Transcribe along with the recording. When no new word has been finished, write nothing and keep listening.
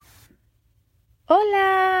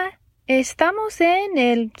Hola, estamos en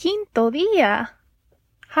el quinto día.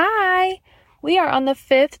 Hi, we are on the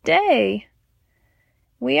fifth day.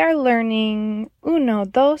 We are learning 9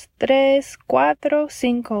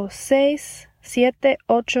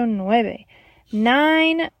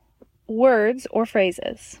 words or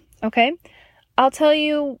phrases, okay? I'll tell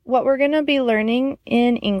you what we're going to be learning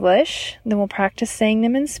in English, then we'll practice saying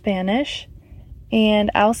them in Spanish,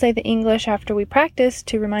 and I'll say the English after we practice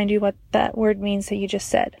to remind you what that word means that you just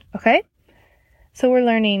said, okay? So we're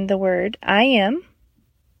learning the word I am,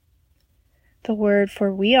 the word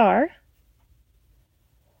for we are,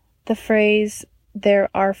 the phrase there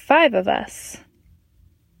are 5 of us,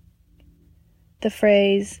 the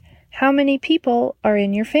phrase how many people are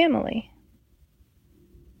in your family,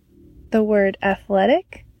 the word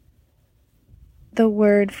athletic, the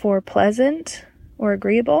word for pleasant or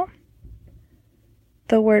agreeable,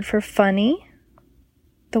 the word for funny,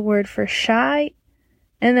 the word for shy,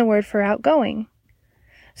 and the word for outgoing.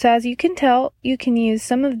 So as you can tell, you can use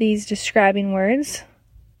some of these describing words,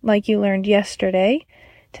 like you learned yesterday,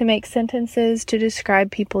 to make sentences to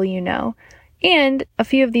describe people you know. And a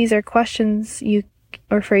few of these are questions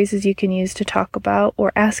or phrases you can use to talk about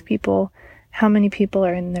or ask people how many people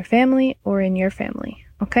are in their family or in your family.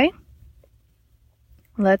 Okay?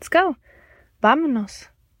 Let's go. Vámonos.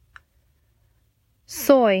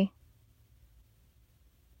 Soy.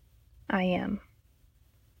 I am.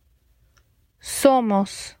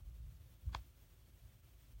 Somos.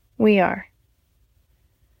 We are.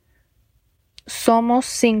 Somos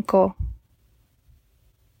 5.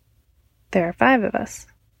 There are 5 of us.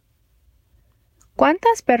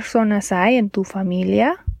 ¿Cuántas personas hay en tu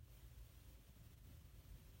familia?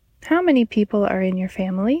 How many people are in your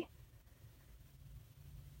family?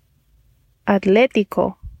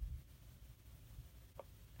 Atlético.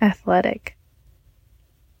 Athletic.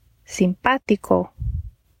 Simpático.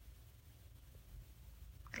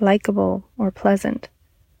 Likeable or pleasant.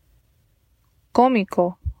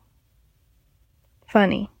 Cómico.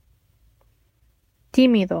 Funny.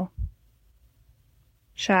 Tímido.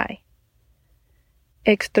 Shy.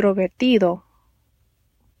 Extrovertido.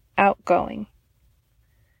 Outgoing.